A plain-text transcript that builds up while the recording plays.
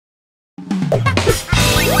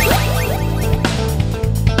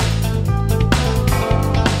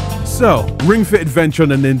So, Ring Fit Adventure on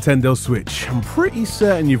the Nintendo Switch. I'm pretty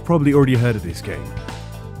certain you've probably already heard of this game.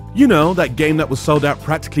 You know, that game that was sold out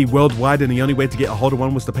practically worldwide and the only way to get a hold of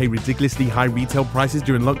one was to pay ridiculously high retail prices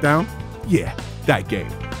during lockdown? Yeah, that game.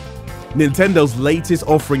 Nintendo's latest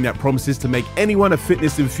offering that promises to make anyone a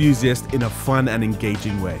fitness enthusiast in a fun and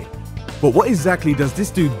engaging way. But what exactly does this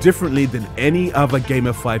do differently than any other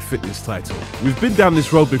gamified fitness title? We've been down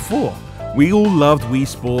this road before. We all loved Wii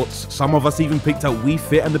Sports, some of us even picked out Wii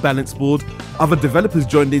Fit and the balance board. Other developers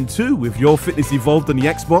joined in too, with Your Fitness Evolved on the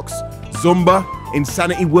Xbox, Zumba,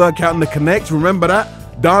 Insanity Workout on the Kinect, remember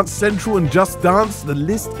that? Dance Central and Just Dance, the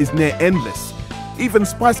list is near endless. Even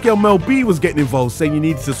Spice Girl Mel B was getting involved, saying you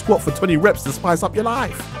needed to squat for 20 reps to spice up your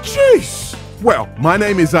life. Jeez! Well, my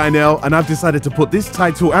name is Inel, and I've decided to put this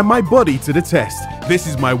title and my body to the test. This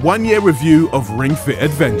is my 1-year review of Ring Fit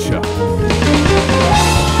Adventure.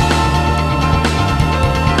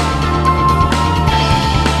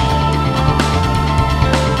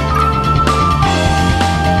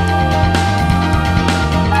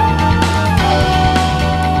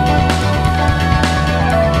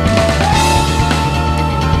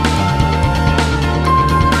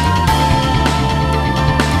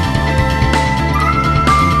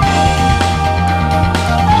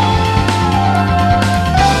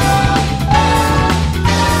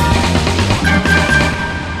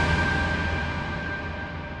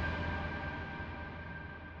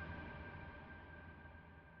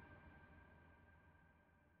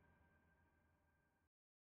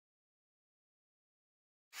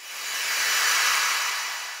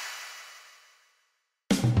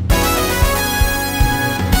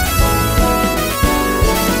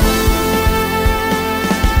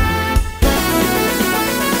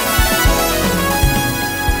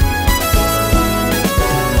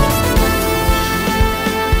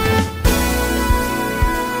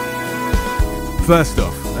 First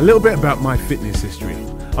off, a little bit about my fitness history.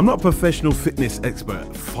 I'm not a professional fitness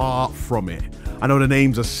expert, far from it. I know the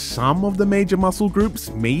names of some of the major muscle groups,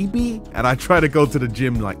 maybe, and I try to go to the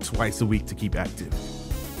gym like twice a week to keep active.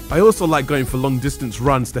 I also like going for long distance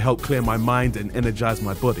runs to help clear my mind and energize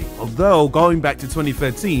my body. Although, going back to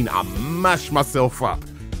 2013, I mashed myself up.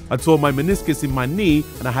 I tore my meniscus in my knee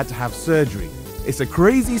and I had to have surgery. It's a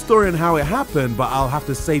crazy story on how it happened, but I'll have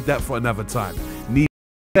to save that for another time.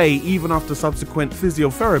 Even after subsequent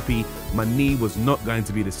physiotherapy, my knee was not going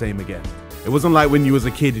to be the same again. It wasn't like when you was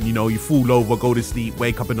a kid and you fall over, go to sleep,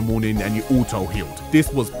 wake up in the morning and you auto healed. This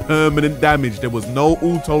was permanent damage. There was no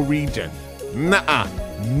auto regen. Nuh-uh,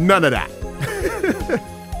 none of that.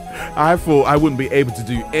 I thought I wouldn't be able to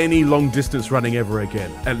do any long distance running ever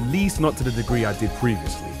again, at least not to the degree I did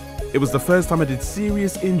previously. It was the first time I did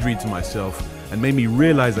serious injury to myself and made me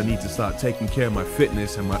realize I need to start taking care of my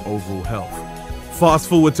fitness and my overall health. Fast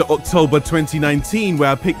forward to October 2019,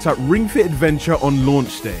 where I picked up Ring Fit Adventure on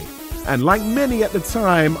launch day. And like many at the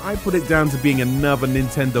time, I put it down to being another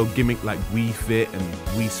Nintendo gimmick like Wii Fit and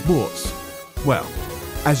Wii Sports. Well,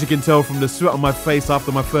 as you can tell from the sweat on my face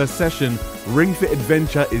after my first session, Ring Fit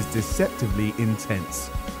Adventure is deceptively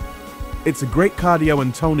intense. It's a great cardio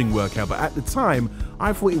and toning workout, but at the time,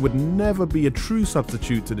 I thought it would never be a true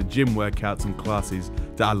substitute to the gym workouts and classes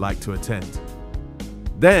that I like to attend.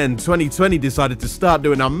 Then 2020 decided to start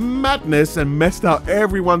doing a madness and messed out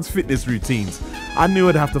everyone's fitness routines. I knew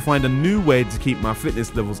I'd have to find a new way to keep my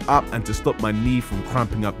fitness levels up and to stop my knee from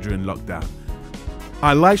cramping up during lockdown.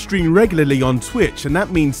 I live stream regularly on Twitch, and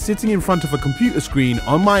that means sitting in front of a computer screen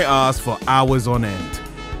on my ass for hours on end.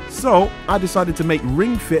 So I decided to make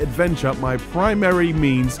Ring Fit Adventure my primary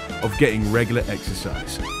means of getting regular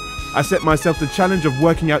exercise. I set myself the challenge of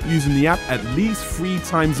working out using the app at least 3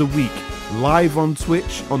 times a week, live on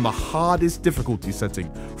Twitch on the hardest difficulty setting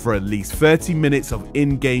for at least 30 minutes of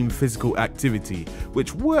in-game physical activity,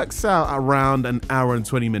 which works out around an hour and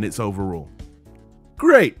 20 minutes overall.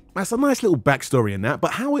 Great, that's a nice little backstory in that,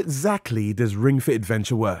 but how exactly does Ring Fit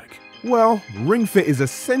Adventure work? Well, Ring Fit is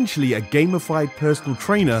essentially a gamified personal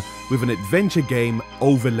trainer with an adventure game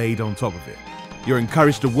overlaid on top of it. You're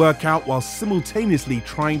encouraged to work out while simultaneously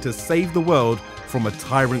trying to save the world from a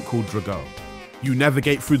tyrant called Drago. You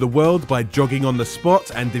navigate through the world by jogging on the spot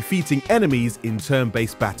and defeating enemies in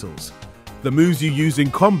turn-based battles. The moves you use in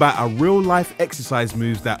combat are real-life exercise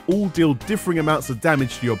moves that all deal differing amounts of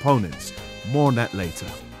damage to your opponents. More on that later.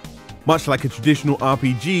 Much like a traditional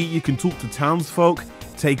RPG, you can talk to townsfolk,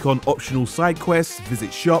 take on optional side quests,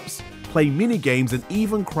 visit shops, play mini-games, and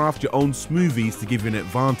even craft your own smoothies to give you an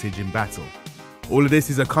advantage in battle. All of this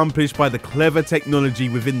is accomplished by the clever technology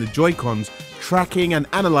within the Joy-Cons, tracking and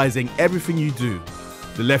analyzing everything you do.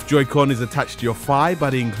 The left Joy-Con is attached to your thigh by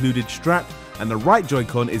the included strap, and the right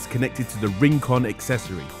Joy-Con is connected to the Ring-Con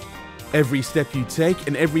accessory. Every step you take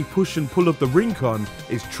and every push and pull of the Ring-Con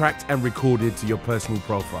is tracked and recorded to your personal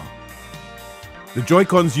profile. The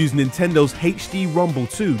Joy-Cons use Nintendo's HD Rumble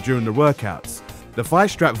 2 during the workouts. The thigh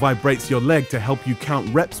strap vibrates your leg to help you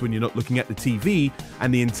count reps when you're not looking at the TV,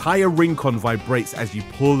 and the entire Ring-Con vibrates as you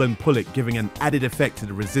pull and pull it, giving an added effect to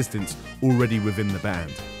the resistance already within the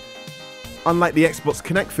band. Unlike the Xbox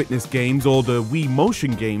Kinect Fitness games or the Wii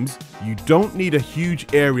Motion games, you don't need a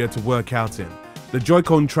huge area to work out in. The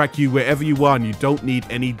Joy-Con track you wherever you are and you don't need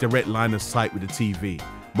any direct line of sight with the TV.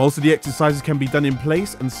 Most of the exercises can be done in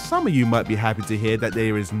place, and some of you might be happy to hear that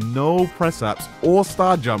there is no press-ups or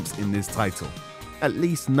star jumps in this title. At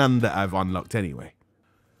least none that I've unlocked anyway.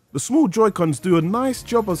 The small Joy-Cons do a nice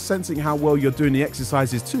job of sensing how well you're doing the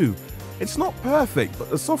exercises too. It's not perfect,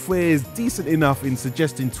 but the software is decent enough in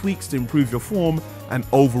suggesting tweaks to improve your form and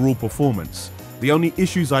overall performance. The only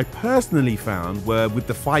issues I personally found were with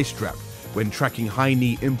the thigh strap when tracking high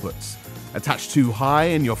knee inputs. Attached too high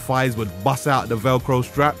and your thighs would bust out the Velcro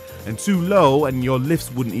strap, and too low and your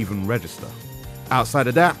lifts wouldn't even register. Outside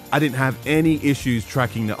of that, I didn't have any issues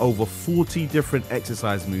tracking the over 40 different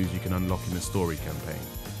exercise moves you can unlock in the story campaign.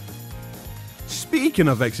 Speaking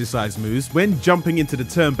of exercise moves, when jumping into the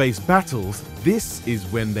turn-based battles, this is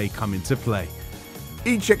when they come into play.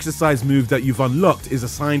 Each exercise move that you've unlocked is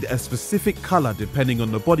assigned a specific color depending on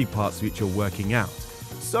the body parts which you're working out.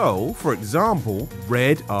 So, for example,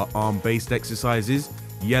 red are arm-based exercises,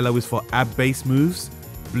 yellow is for ab-based moves,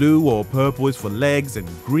 blue or purple is for legs, and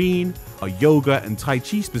green are yoga and Tai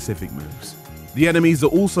Chi specific moves. The enemies are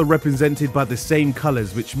also represented by the same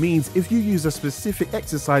colors, which means if you use a specific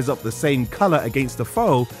exercise of the same color against a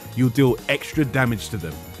foe, you'll deal extra damage to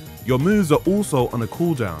them. Your moves are also on a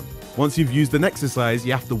cooldown. Once you've used an exercise,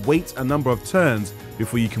 you have to wait a number of turns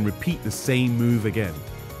before you can repeat the same move again.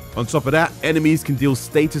 On top of that, enemies can deal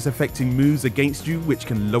status affecting moves against you, which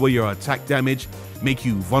can lower your attack damage, make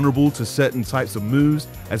you vulnerable to certain types of moves,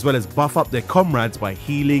 as well as buff up their comrades by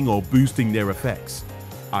healing or boosting their effects.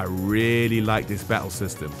 I really like this battle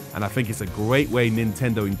system, and I think it's a great way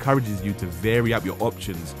Nintendo encourages you to vary up your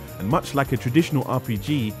options, and much like a traditional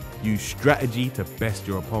RPG, use strategy to best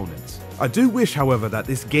your opponents. I do wish, however, that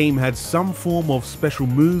this game had some form of special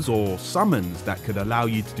moves or summons that could allow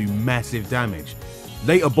you to do massive damage.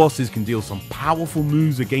 Later bosses can deal some powerful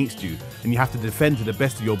moves against you, and you have to defend to the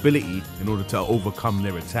best of your ability in order to overcome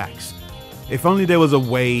their attacks. If only there was a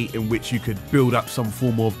way in which you could build up some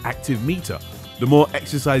form of active meter. The more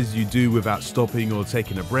exercises you do without stopping or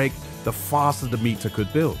taking a break, the faster the meter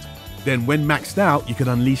could build. Then when maxed out, you can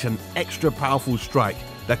unleash an extra powerful strike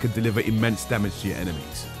that could deliver immense damage to your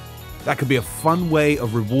enemies. That could be a fun way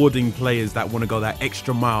of rewarding players that want to go that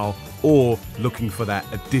extra mile or looking for that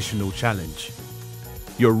additional challenge.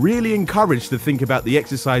 You're really encouraged to think about the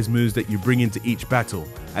exercise moves that you bring into each battle,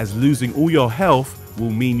 as losing all your health will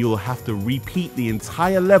mean you'll have to repeat the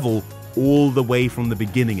entire level all the way from the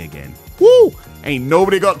beginning again. Woo! Ain't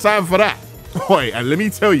nobody got time for that. Boy, and let me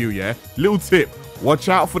tell you, yeah, little tip, watch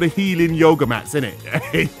out for the healing yoga mats,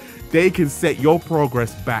 innit? They can set your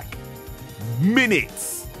progress back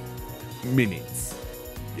minutes.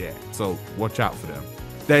 Yeah, so watch out for them.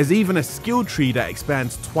 There's even a skill tree that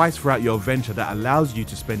expands twice throughout your adventure that allows you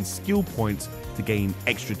to spend skill points to gain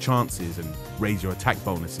extra chances and raise your attack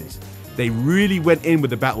bonuses. They really went in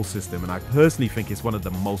with the battle system, and I personally think it's one of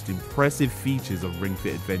the most impressive features of Ring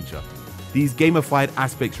Fit Adventure. These gamified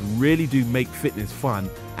aspects really do make fitness fun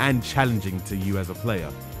and challenging to you as a player.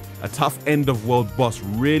 A tough end of world boss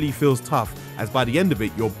really feels tough, as by the end of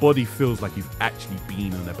it your body feels like you've actually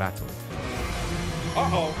been in a battle.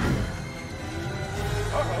 Uh-oh.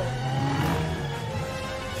 Uh-oh.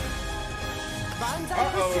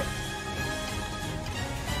 Uh-oh.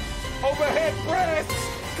 Overhead press!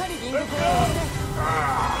 Let's go!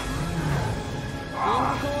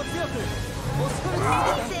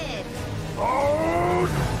 Hold!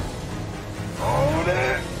 Hold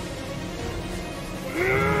it!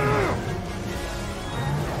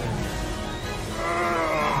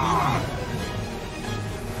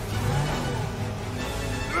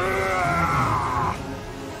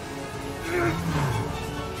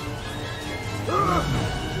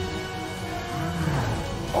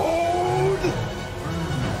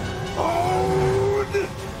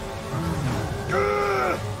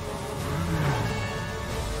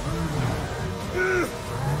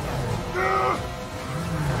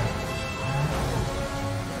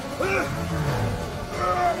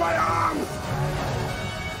 My arms!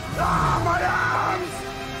 Ah, my arms!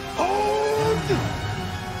 Hold!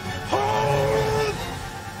 Hold!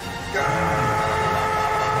 Ah!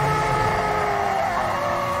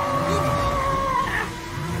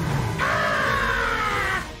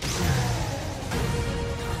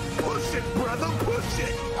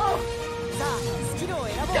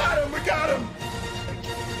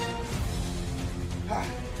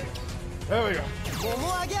 There we go.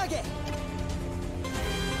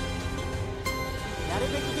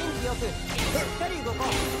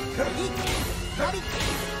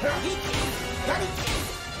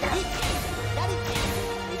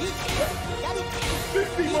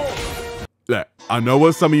 Look, I know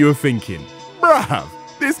what some of you are thinking. Bruh,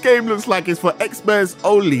 this game looks like it's for experts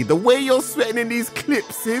only. The way you're sweating in these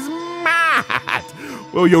clips is mad.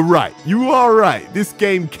 Well, you're right. You are right. This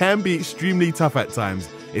game can be extremely tough at times,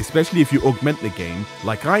 especially if you augment the game,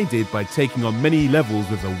 like I did by taking on many levels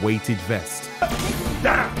with a weighted vest.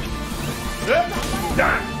 Down. Down.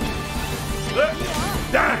 Down.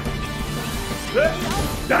 Down.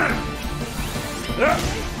 Down.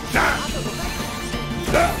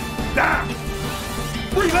 Down.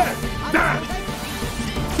 3 left. Down.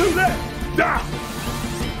 2 left. Down.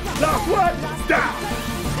 Last one. Down.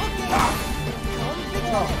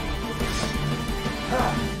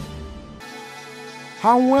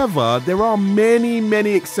 However, there are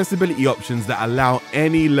many accessibility options that allow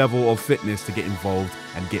any level of fitness to get involved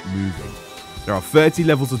and get moving. There are 30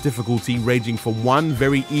 levels of difficulty ranging from 1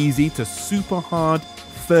 very easy to super hard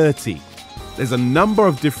 30. There's a number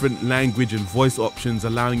of different language and voice options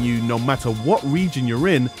allowing you, no matter what region you're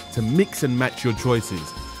in, to mix and match your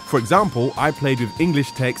choices. For example, I played with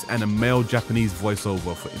English text and a male Japanese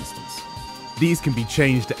voiceover, for instance. These can be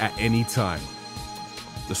changed at any time.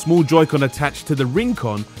 The small Joy-Con attached to the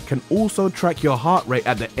Ring-Con can also track your heart rate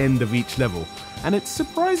at the end of each level, and it's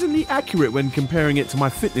surprisingly accurate when comparing it to my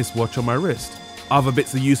fitness watch on my wrist. Other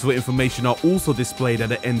bits of useful information are also displayed at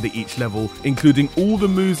the end of each level, including all the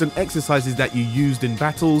moves and exercises that you used in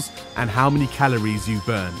battles and how many calories you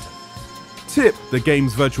burned. Tip, the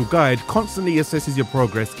game's virtual guide, constantly assesses your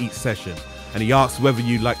progress each session, and he asks whether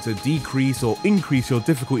you'd like to decrease or increase your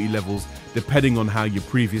difficulty levels depending on how you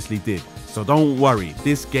previously did. So don't worry,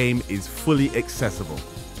 this game is fully accessible.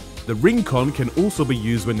 The Ring-Con can also be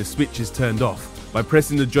used when the switch is turned off. By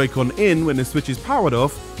pressing the Joy-Con in when the switch is powered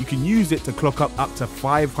off, you can use it to clock up to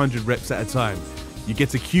 500 reps at a time. You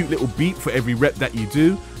get a cute little beep for every rep that you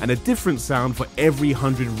do, and a different sound for every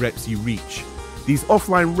 100 reps you reach. These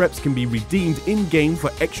offline reps can be redeemed in-game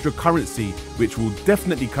for extra currency, which will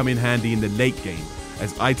definitely come in handy in the late game,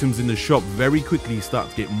 as items in the shop very quickly start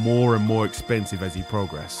to get more and more expensive as you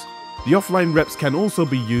progress. The offline reps can also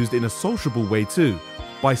be used in a sociable way too.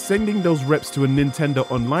 By sending those reps to a Nintendo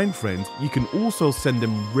Online friend, you can also send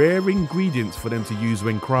them rare ingredients for them to use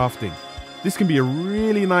when crafting. This can be a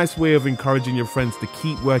really nice way of encouraging your friends to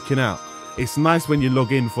keep working out. It's nice when you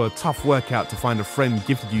log in for a tough workout to find a friend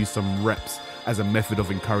gifted you some reps as a method of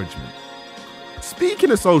encouragement. Speaking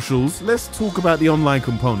of socials, let's talk about the online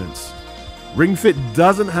components. Ring Fit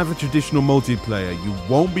doesn't have a traditional multiplayer. You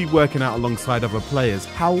won't be working out alongside other players.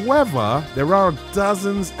 However, there are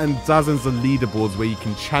dozens and dozens of leaderboards where you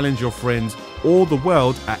can challenge your friends or the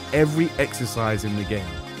world at every exercise in the game.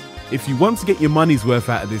 If you want to get your money's worth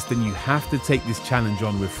out of this, then you have to take this challenge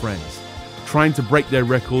on with friends. Trying to break their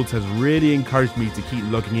records has really encouraged me to keep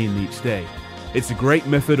logging in each day. It's a great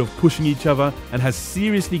method of pushing each other and has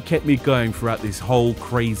seriously kept me going throughout this whole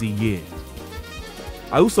crazy year.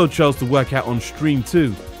 I also chose to work out on stream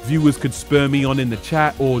too. Viewers could spur me on in the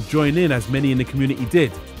chat or join in as many in the community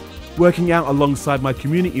did. Working out alongside my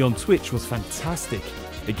community on Twitch was fantastic.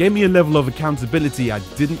 It gave me a level of accountability I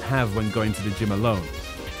didn't have when going to the gym alone.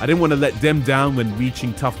 I didn't want to let them down when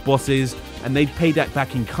reaching tough bosses, and they'd pay that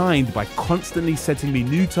back in kind by constantly setting me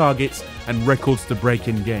new targets and records to break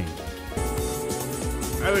in game.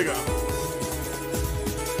 There we go.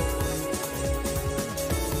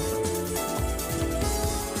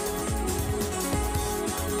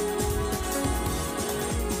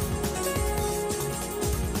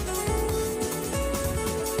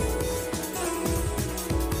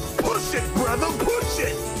 Push it, brother, push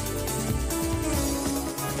it!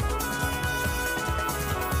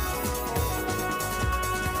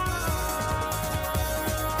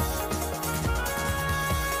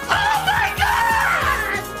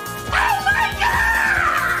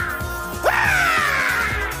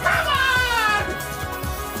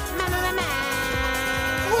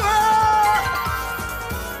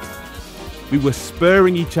 We were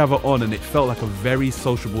spurring each other on, and it felt like a very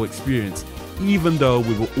sociable experience, even though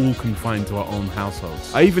we were all confined to our own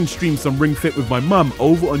households. I even streamed some Ring Fit with my mum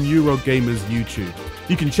over on Eurogamer's YouTube.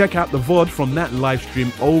 You can check out the VOD from that live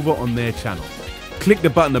stream over on their channel. Click the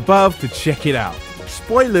button above to check it out.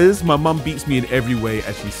 Spoilers, my mum beats me in every way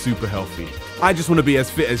as she's super healthy. I just want to be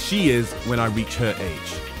as fit as she is when I reach her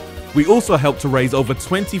age. We also helped to raise over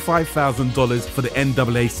 $25,000 for the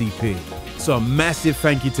NAACP. So a massive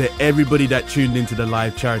thank you to everybody that tuned into the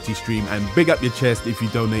live charity stream, and big up your chest if you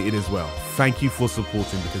donated as well. Thank you for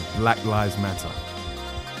supporting, because Black Lives Matter.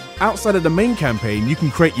 Outside of the main campaign, you can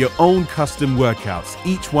create your own custom workouts,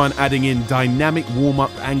 each one adding in dynamic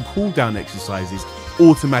warm-up and cool-down exercises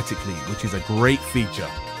automatically, which is a great feature.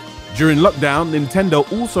 During lockdown, Nintendo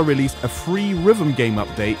also released a free rhythm game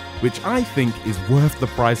update, which I think is worth the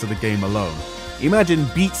price of the game alone. Imagine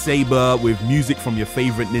Beat Saber with music from your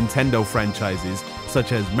favorite Nintendo franchises,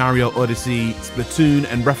 such as Mario Odyssey, Splatoon,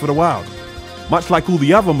 and Breath of the Wild. Much like all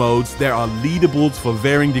the other modes, there are leaderboards for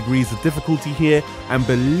varying degrees of difficulty here, and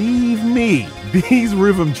believe me, these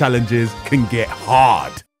rhythm challenges can get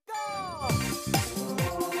hard.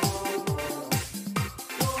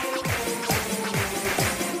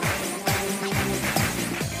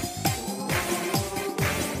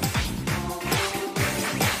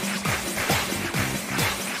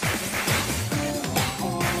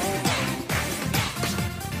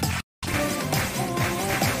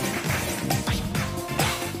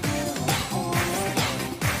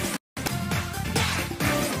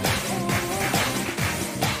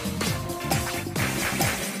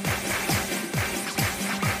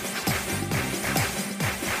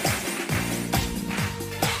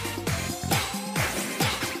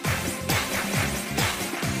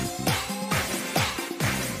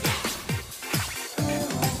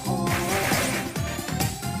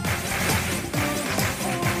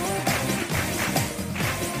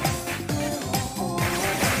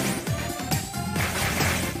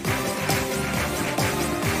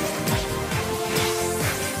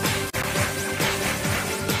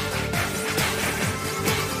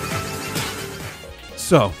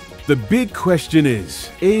 So, the big question is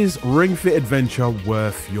Ring Fit Adventure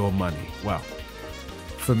worth your money? Well,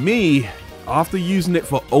 for me, after using it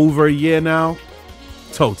for over a year now,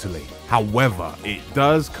 totally. However, it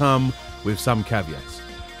does come with some caveats.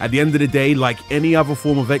 At the end of the day, like any other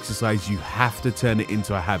form of exercise, you have to turn it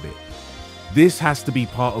into a habit. This has to be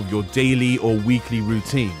part of your daily or weekly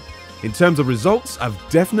routine. In terms of results, I've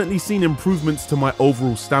definitely seen improvements to my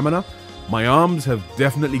overall stamina. My arms have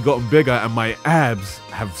definitely gotten bigger and my abs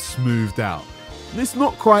have smoothed out. It's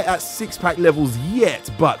not quite at six-pack levels yet,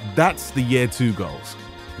 but that's the year 2 goals.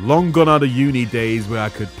 Long gone are the uni days where I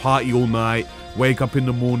could party all night, wake up in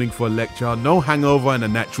the morning for a lecture, no hangover and a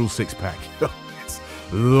natural six-pack. It's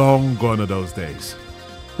long gone are those days.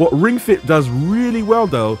 What Ring Fit does really well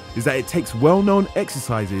though is that it takes well-known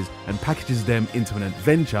exercises and packages them into an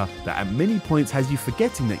adventure that at many points has you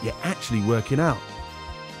forgetting that you're actually working out.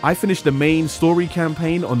 I finished the main story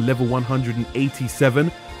campaign on level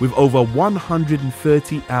 187 with over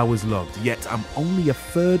 130 hours logged, yet I'm only a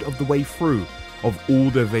third of the way through of all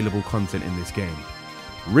the available content in this game.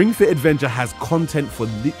 Ring Fit Adventure has content for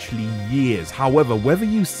literally years, however, whether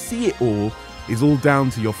you see it all is all down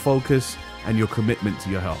to your focus and your commitment to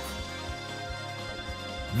your health.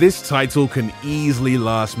 This title can easily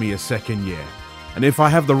last me a second year, and if I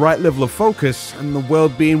have the right level of focus and the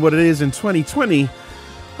world being what it is in 2020,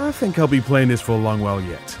 I think I'll be playing this for a long while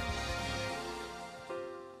yet.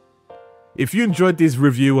 If you enjoyed this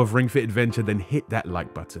review of Ring Fit Adventure, then hit that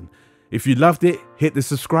like button. If you loved it, hit the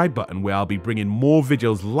subscribe button where I'll be bringing more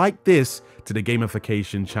videos like this to the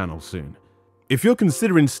gamification channel soon. If you're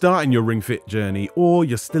considering starting your Ring Fit journey or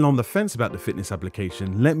you're still on the fence about the fitness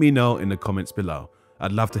application, let me know in the comments below.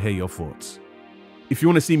 I'd love to hear your thoughts. If you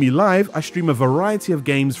want to see me live, I stream a variety of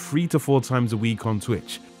games 3 to 4 times a week on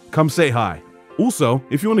Twitch. Come say hi. Also,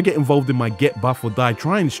 if you want to get involved in my Get Buff or Die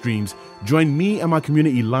Trying streams, join me and my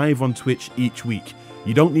community live on Twitch each week.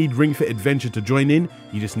 You don't need Ring Fit Adventure to join in,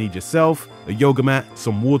 you just need yourself, a yoga mat,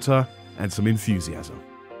 some water, and some enthusiasm.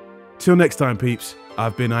 Till next time peeps,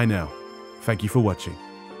 I've been Inel. Thank you for watching.